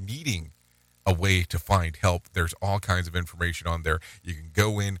you are needing a way to find help, there's all kinds of information on there. You can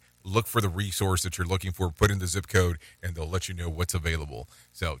go in, look for the resource that you're looking for, put in the zip code, and they'll let you know what's available.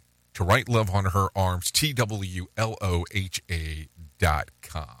 So, To Write Love on Her Arms, twloha.com.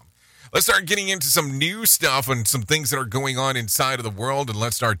 Let's start getting into some new stuff and some things that are going on inside of the world, and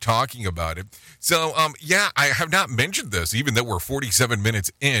let's start talking about it. So, I have not mentioned this, even though we're 47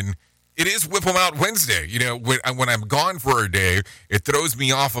 minutes in. It is Whip 'em Out Wednesday. When I'm gone for a day, it throws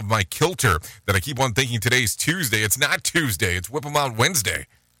me off of my kilter that I keep on thinking today's Tuesday. It's not Tuesday. It's Whip 'em Out Wednesday.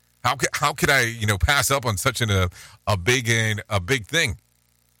 How could I, pass up on such a big thing?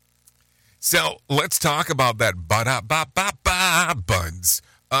 So let's talk about that buns.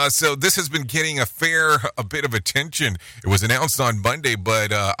 So this has been getting a bit of attention. It was announced on Monday,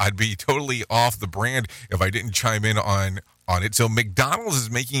 but I'd be totally off the brand if I didn't chime in on it. So McDonald's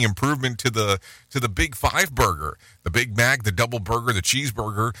is making improvement to the Big Five burger, the Big Mac, the double burger, the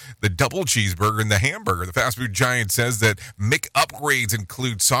cheeseburger, the double cheeseburger, and the hamburger. The fast food giant says that McUpgrades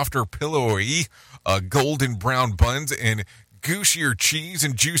include softer, pillowy, golden brown buns and goosier cheese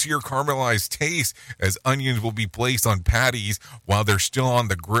and juicier caramelized taste, as onions will be placed on patties while they're still on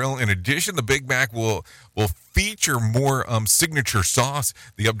the grill. In addition, the Big Mac will feature more signature sauce.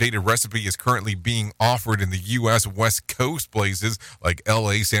 The updated recipe is currently being offered in the U.S. West Coast places like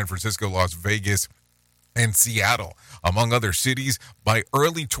L.A., San Francisco, Las Vegas, and Seattle, among other cities. By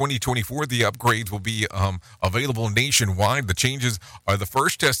early 2024, the upgrades will be available nationwide. The changes are the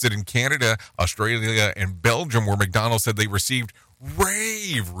first tested in Canada, Australia, and Belgium, where McDonald's said they received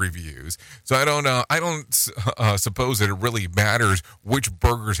rave reviews. So I don't suppose that it really matters which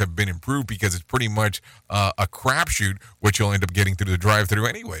burgers have been improved, because it's pretty much a crapshoot which you'll end up getting through the drive-thru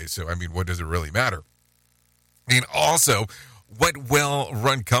anyway. So, what does it really matter? And also, what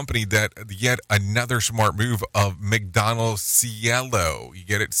well-run company that yet another smart move of McDonald's Cielo. You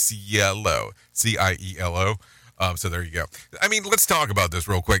get it? Cielo. Cielo. So there you go. Let's talk about this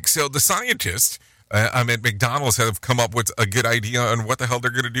real quick. So the scientists at McDonald's have come up with a good idea on what the hell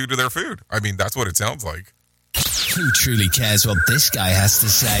they're going to do to their food. That's what it sounds like. Who truly cares what this guy has to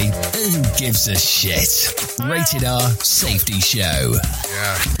say? Who gives a shit? Rated R Safety Show.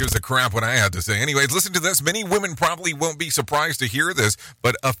 Yeah, gives a crap what I have to say. Anyways, listen to this. Many women probably won't be surprised to hear this,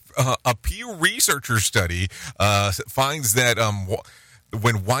 but a Pew Researcher study finds that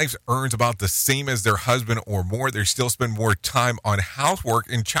when wives earns about the same as their husband or more, they still spend more time on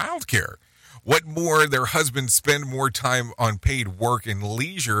housework and childcare. what more their husbands spend more time on paid work and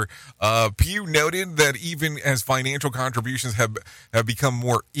leisure. Pew noted that even as financial contributions have become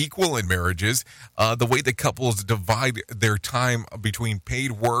more equal in marriages, the way that couples divide their time between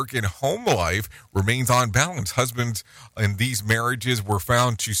paid work and home life remains on balance. Husbands in these marriages were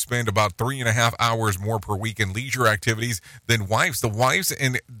found to spend about 3.5 hours more per week in leisure activities than wives. The wives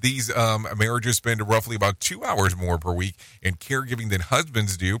in these marriages spend roughly about 2 hours more per week in caregiving than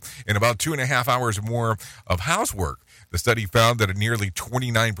husbands do, and about 2.5 hours more of housework. The study found that nearly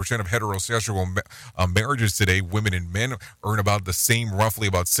 29% of heterosexual marriages today, women and men, earn about the same, roughly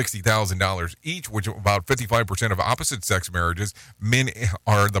about $60,000 each, which about 55% of opposite-sex marriages, men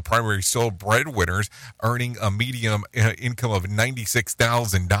are the primary sole breadwinners, earning a median income of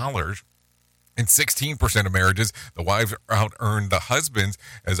 $96,000. In 16% of marriages, the wives out-earn the husbands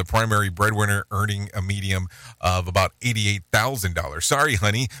as a primary breadwinner, earning a median of about $88,000. Sorry,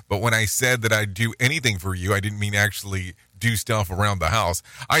 honey, but when I said that I'd do anything for you, I didn't mean actually do stuff around the house.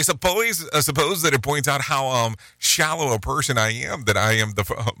 I suppose that it points out how shallow a person I am. That I am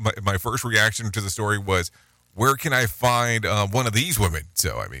my first reaction to the story was, where can I find one of these women?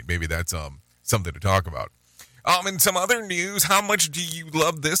 So I mean, maybe that's something to talk about. In some other news, how much do you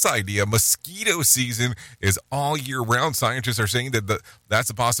love this idea? Mosquito season is all year round. Scientists are saying that that's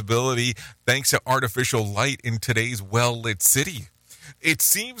a possibility thanks to artificial light in today's well-lit city. It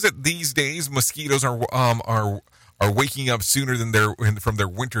seems that these days mosquitoes are waking up sooner than from their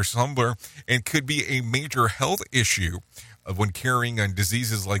winter slumber and could be a major health issue when carrying on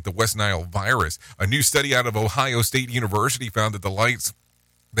diseases like the West Nile virus. A new study out of Ohio State University found that the lights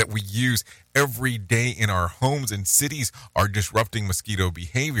that we use every day in our homes and cities are disrupting mosquito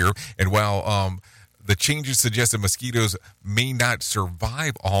behavior. And while the changes suggest that mosquitoes may not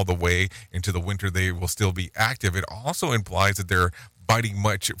survive all the way into the winter, they will still be active. It also implies that they're biting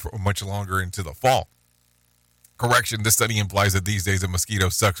much longer into the fall. Correction, this study implies that these days a mosquito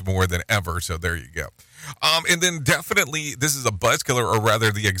sucks more than ever, so there you go. And then definitely this is a buzzkiller, or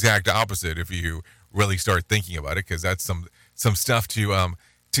rather the exact opposite if you really start thinking about it, because that's some stuff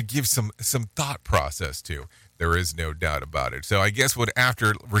to give some thought process to. There is no doubt about it. So I guess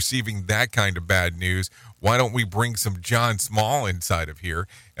after receiving that kind of bad news, why don't we bring some John Small inside of here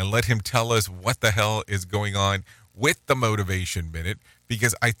and let him tell us what the hell is going on with the Motivation Minute,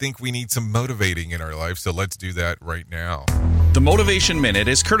 because I think we need some motivating in our life. So let's do that right now. The Motivation Minute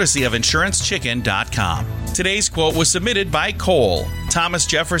is courtesy of InsuranceChicken.com. Today's quote was submitted by Cole. Thomas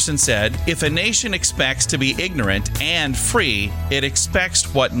Jefferson said, "If a nation expects to be ignorant and free, it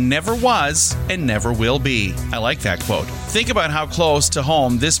expects what never was and never will be." I like that quote. Think about how close to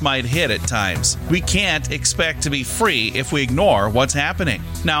home this might hit at times. We can't expect to be free if we ignore what's happening.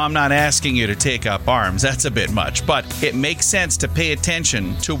 Now, I'm not asking you to take up arms. That's a bit much, but it makes sense to pay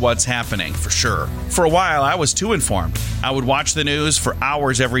attention to what's happening, for sure. For a while, I was too informed. I would watch the news for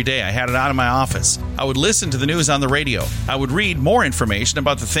hours every day. I had it out of my office. I would listen to the news on the radio. I would read more information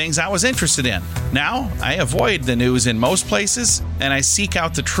about the things I was interested in. Now, I avoid the news in most places, and I seek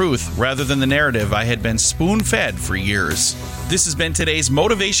out the truth rather than the narrative I had been spoon-fed for years. This has been today's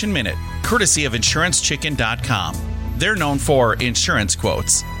Motivation Minute, courtesy of InsuranceChicken.com. They're known for insurance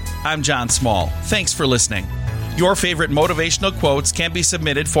quotes. I'm John Small. Thanks for listening. Your favorite motivational quotes can be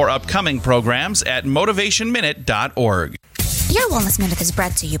submitted for upcoming programs at motivationminute.org. Your Wellness Minute is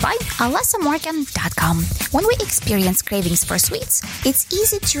brought to you by AlessaMorgan.com. When we experience cravings for sweets, it's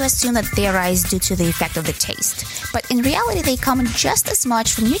easy to assume that they arise due to the effect of the taste. But in reality, they come just as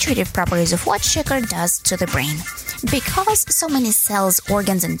much from nutritive properties of what sugar does to the brain. Because so many cells,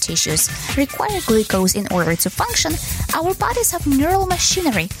 organs, and tissues require glucose in order to function, our bodies have neural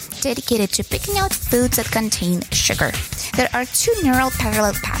machinery dedicated to picking out foods that contain sugar. There are two neural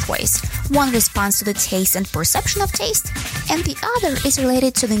parallel pathways. One responds to the taste and perception of taste, and the other is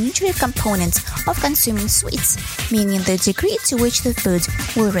related to the nutritive components of consuming sweets, meaning the degree to which the food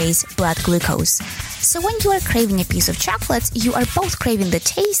will raise blood glucose. So when you are craving a piece of chocolate, you are both craving the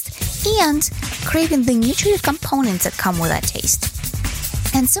taste and craving the nutritive components that come with that taste.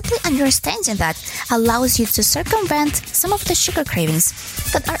 And simply understanding that allows you to circumvent some of the sugar cravings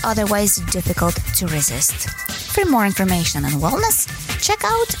that are otherwise difficult to resist. For more information on wellness, check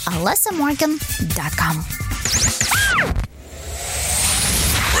out AlessaMorgan.com.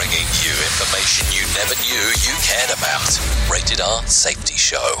 Bringing you information you never knew you cared about. Rated R Safety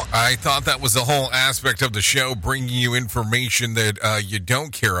Show. I thought that was the whole aspect of the show, bringing you information that you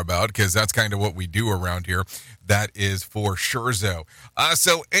don't care about, because that's kind of what we do around here. That is for sure.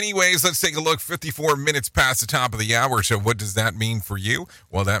 So anyways, let's take a look. 54 minutes past the top of the hour. So what does that mean for you?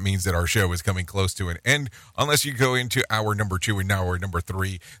 Well, that means that our show is coming close to an end, unless you go into hour number 2 and hour number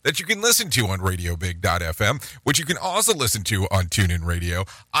 3 that you can listen to on RadioBig.fm, which you can also listen to on TuneIn Radio,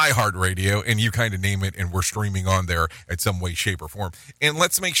 iHeartRadio, and you kind of name it, and we're streaming on there at some way, shape, or form. And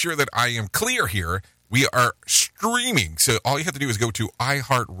let's make sure that I am clear here. We are streaming, so all you have to do is go to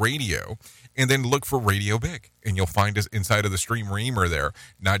iHeartRadio and then look for Radio Big, and you'll find us inside of the stream reamer there,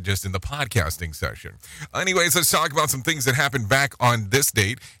 not just in the podcasting session. Anyways, let's talk about some things that happened back on this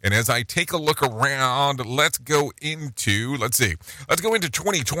date, and as I take a look around, let's go into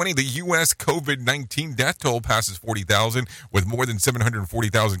 2020. The U.S. COVID-19 death toll passes 40,000, with more than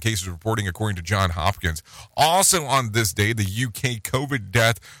 740,000 cases reporting, according to Johns Hopkins. Also on this day, the U.K. COVID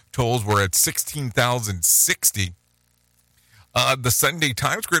death tolls were at 16,060. The Sunday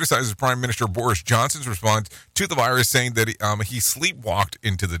Times criticizes Prime Minister Boris Johnson's response to the virus, saying that he sleepwalked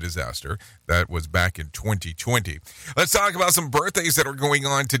into the disaster. That was back in 2020. Let's talk about some birthdays that are going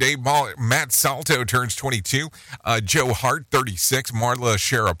on today. Matt Salto turns 22. Joe Hart, 36. Maria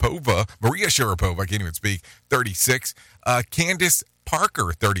Sharapova, I can't even speak, 36. Candace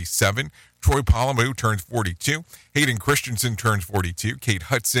Parker, 37. Troy Polamalu turns 42. Hayden Christensen turns 42. Kate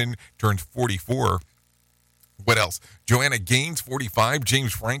Hudson turns 44. What else? Joanna Gaines, 45.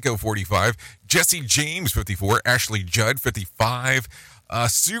 James Franco, 45. Jesse James, 54. Ashley Judd, 55.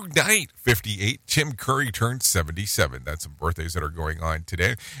 Sue Knight, 58. Tim Curry turned 77. That's some birthdays that are going on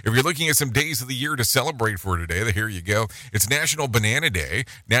today. If you're looking at some days of the year to celebrate for today, here you go. It's National Banana Day,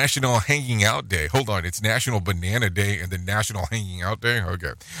 National Hanging Out Day. Hold on, it's National Banana Day and then National Hanging Out Day?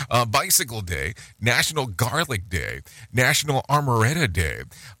 Okay. Bicycle Day, National Garlic Day, National Armoretta Day,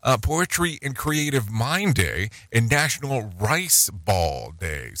 Poetry and Creative Mind Day, and National Rice Ball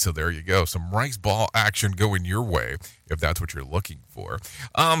Day. So there you go. Some rice ball action going your way, if that's what you're looking for.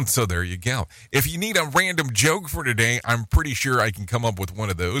 So there you go. If you need a random joke for today, I'm pretty sure I can come up with one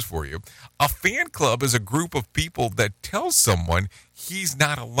of those for you. A fan club is a group of people that tells someone he's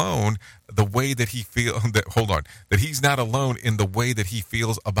not alone the way that he that he's not alone in the way that he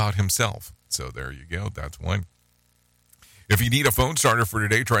feels about himself. So there you go. That's one. If you need a phone starter for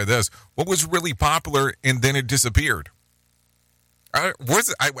today, try this. What was really popular and then it disappeared? I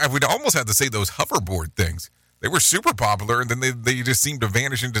would almost have to say those hoverboard things. They were super popular, and then they just seemed to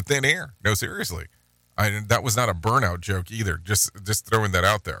vanish into thin air. No, seriously. That was not a burnout joke either. Just throwing that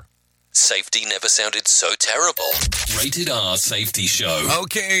out there. Safety never sounded so terrible. Rated R Safety Show.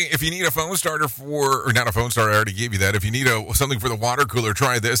 Okay, if you need a phone starter or not a phone starter, I already gave you that. If you need something for the water cooler,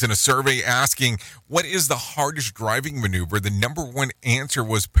 try this. In a survey asking, what is the hardest driving maneuver? The number one answer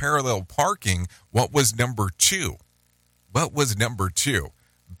was parallel parking. What was number 2?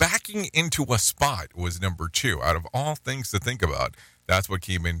 Backing into a spot was number 2. Out of all things to think about, that's what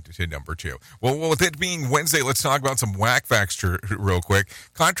came into number 2. Well, with it being Wednesday, let's talk about some whack facts real quick.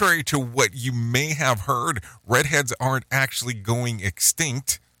 Contrary to what you may have heard, redheads aren't actually going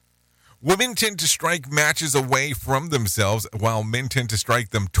extinct. Women tend to strike matches away from themselves, while men tend to strike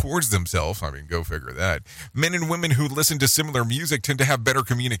them towards themselves. I mean, go figure that. Men and women who listen to similar music tend to have better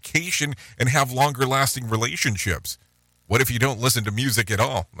communication and have longer-lasting relationships. What if you don't listen to music at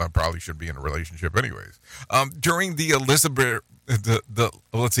all? I probably should be in a relationship anyways. During the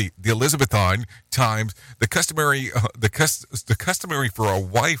Elizabethan times, the customary for a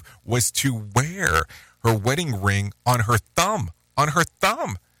wife was to wear her wedding ring on her thumb.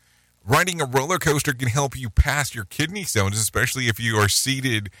 Riding a roller coaster can help you pass your kidney stones, especially if you are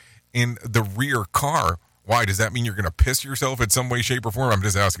seated in the rear car. Why? Does that mean you're going to piss yourself in some way, shape, or form? I'm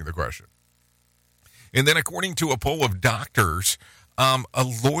just asking the question. And then, according to a poll of doctors, a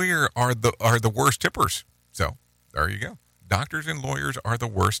lawyer are the worst tippers. So there you go. Doctors and lawyers are the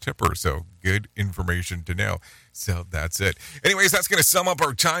worst tippers. So good information to know. So that's it. Anyways, that's going to sum up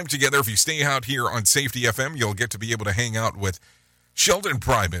our time together. If you stay out here on Safety FM, you'll get to be able to hang out with Sheldon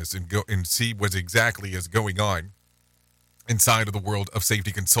Primus and go and see what exactly is going on inside of the world of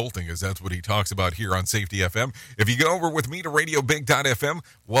safety consulting, as that's what he talks about here on Safety FM. If you go over with me to RadioBig.fm,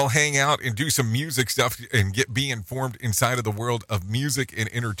 we'll hang out and do some music stuff and be informed inside of the world of music and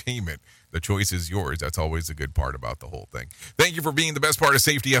entertainment. The choice is yours. That's always a good part about the whole thing. Thank you for being the best part of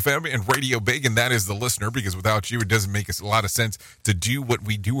Safety FM and Radio Big, and that is the listener, because without you, it doesn't make a lot of sense to do what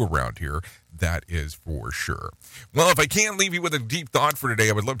we do around here. That is for sure. Well, if I can't leave you with a deep thought for today,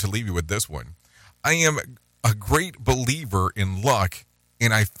 I would love to leave you with this one. I am a great believer in luck,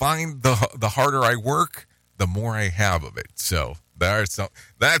 and I find the harder I work, the more I have of it. So that's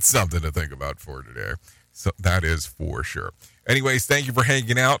something to think about for today. So that is for sure. Anyways, thank you for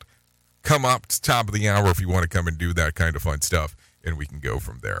hanging out. come up to top of the hour if you want to come and do that kind of fun stuff, and we can go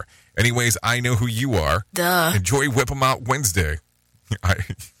from there. Anyways, I know who you are. Duh. Enjoy Whip 'em Out Wednesday. I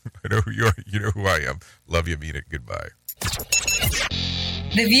know who you are. You know who I am. Love you, mean it. Goodbye.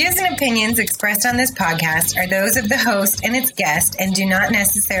 The views and opinions expressed on this podcast are those of the host and its guest and do not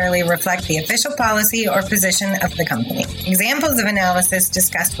necessarily reflect the official policy or position of the company. Examples of analysis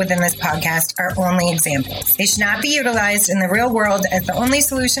discussed within this podcast are only examples. They should not be utilized in the real world as the only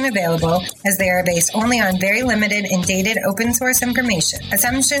solution available, as they are based only on very limited and dated open source information.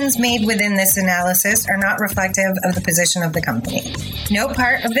 Assumptions made within this analysis are not reflective of the position of the company. No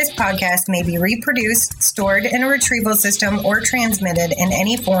part of this podcast may be reproduced, stored in a retrieval system, or transmitted in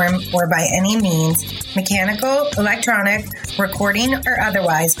any form or by any means, mechanical, electronic, recording, or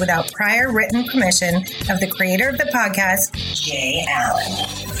otherwise, without prior written permission of the creator of the podcast, Jay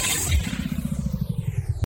Allen.